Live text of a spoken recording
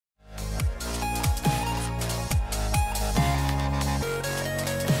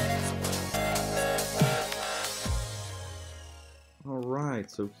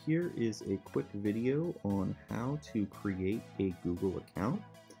Alright, so here is a quick video on how to create a Google account.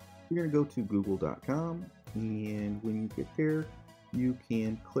 You're going to go to google.com, and when you get there, you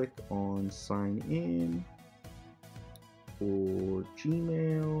can click on sign in or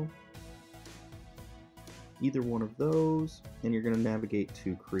Gmail, either one of those, and you're going to navigate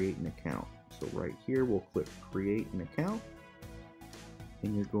to create an account. So right here we'll click create an account,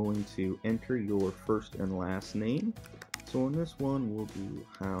 and you're going to enter your first and last name. So on this one we'll do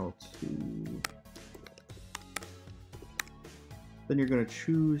how to. Then you're going to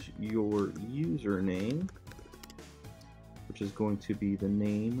choose your username, which is going to be the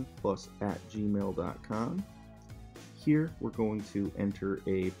name plus @gmail.com. Here we're going to enter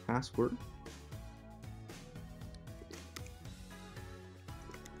a password.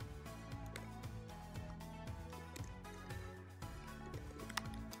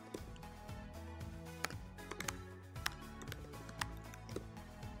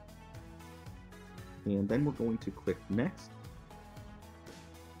 And then we're going to click next.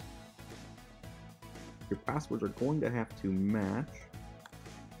 Your passwords are going to have to match.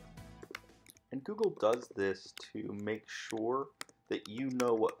 And Google does this to make sure that you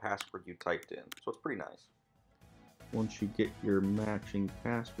know what password you typed in. So it's pretty nice. Once you get your matching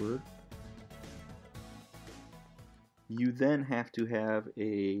password, you then have to have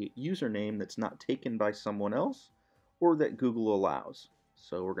a username that's not taken by someone else or that Google allows.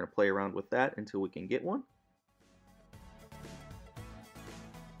 So we're going to play around with that until we can get one.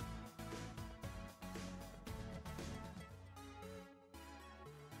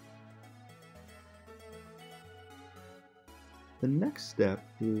 The next step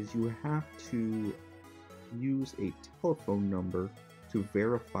is you have to use a telephone number to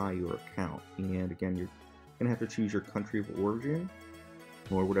verify your account. And again, you're going to have to choose your country of origin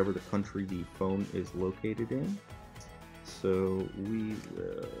or whatever the country the phone is located in. So we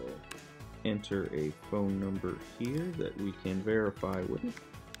will enter a phone number here that we can verify with.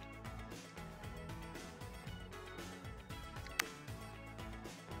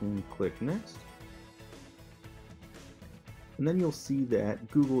 And click next. And then you'll see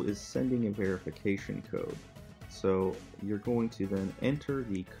that Google is sending a verification code. So you're going to then enter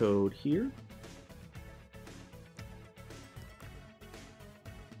the code here.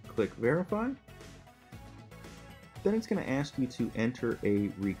 Click verify. Then it's going to ask you to enter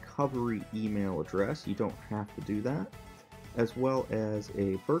a recovery email address. You don't have to do that. As well as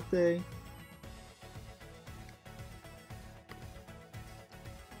a birthday.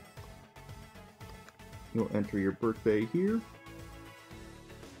 You'll enter your birthday here.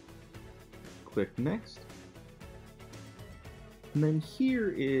 Click next. And then here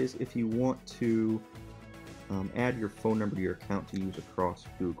is if you want to add your phone number to your account to use across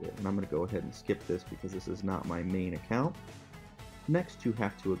Google. And I'm going to go ahead and skip this because this is not my main account. Next, you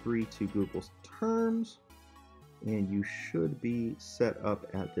have to agree to Google's terms, and you should be set up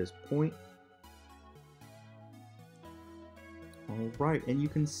at this point. Alright, and you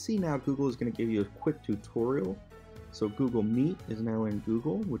can see now Google is going to give you a quick tutorial. So Google Meet is now in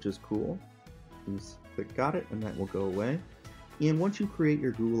Google, which is cool. Please click got it, and that will go away. And once you create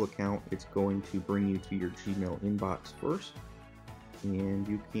your Google account, it's going to bring you to your Gmail inbox first, and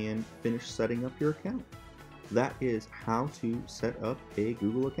you can finish setting up your account. That is how to set up a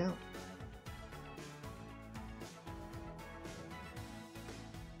Google account.